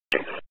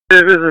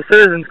It was a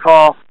citizen's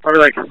call,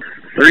 probably like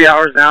 3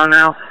 hours down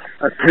now.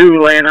 A 2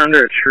 laying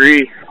under a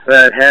tree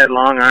that had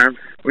long arms.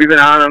 We've been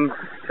on them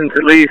since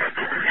at least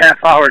half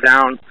hour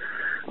down,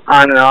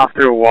 on and off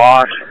through a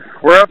wash.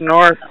 We're up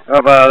north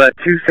of that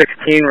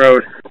 216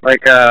 road,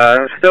 like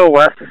still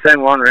west of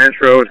San Juan Ranch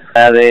Road.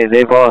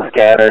 They've all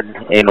scattered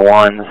in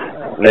ones.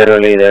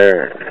 Literally,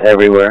 they're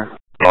everywhere.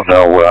 Well,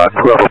 no,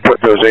 whoever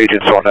put those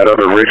agents on that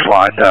other ridge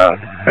line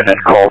and then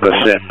called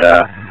us in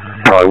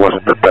probably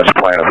wasn't the best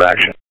plan of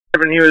action.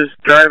 When he was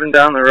driving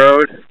down the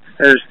road,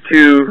 there's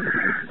two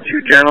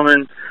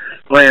gentlemen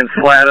laying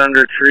flat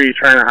under a tree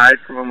trying to hide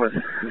from him with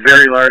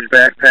very large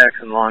backpacks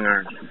and long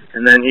arms.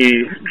 And then he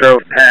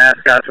drove past,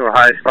 got to a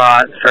high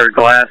spot, started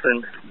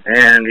glassing,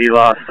 and he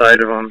lost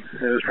sight of him.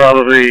 It was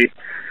probably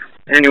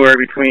anywhere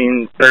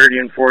between 30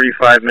 and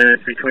 45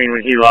 minutes between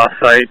when he lost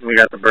sight and we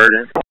got the bird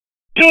in.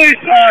 Really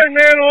sorry,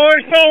 man. All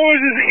I saw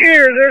was his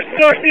ear. They're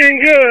sucked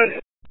in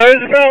good. I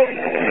was about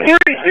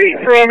 30 feet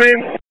from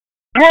him.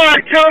 Where I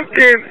jumped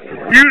him.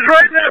 He was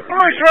right in that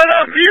bush right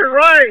off to your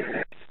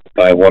right.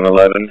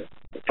 5111,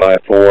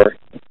 54,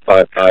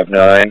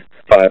 559,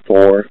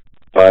 54,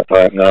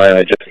 559.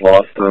 I just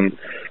lost them.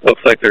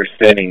 Looks like they're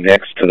standing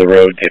next to the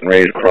road getting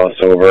ready to cross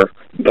over,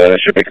 but I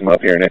should pick them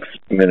up here next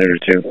minute or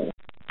two.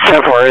 So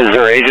far, is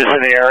there agents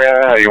in the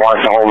area? You want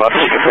us to hold up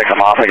so you can pick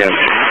them off again?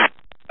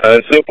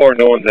 So far,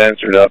 no one's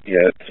answered up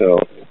yet, so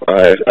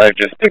I've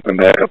just picked them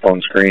back up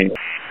on screen.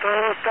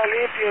 Todo está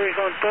limpio,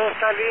 hijo, todo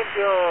está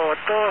limpio,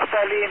 todo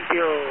está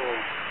limpio.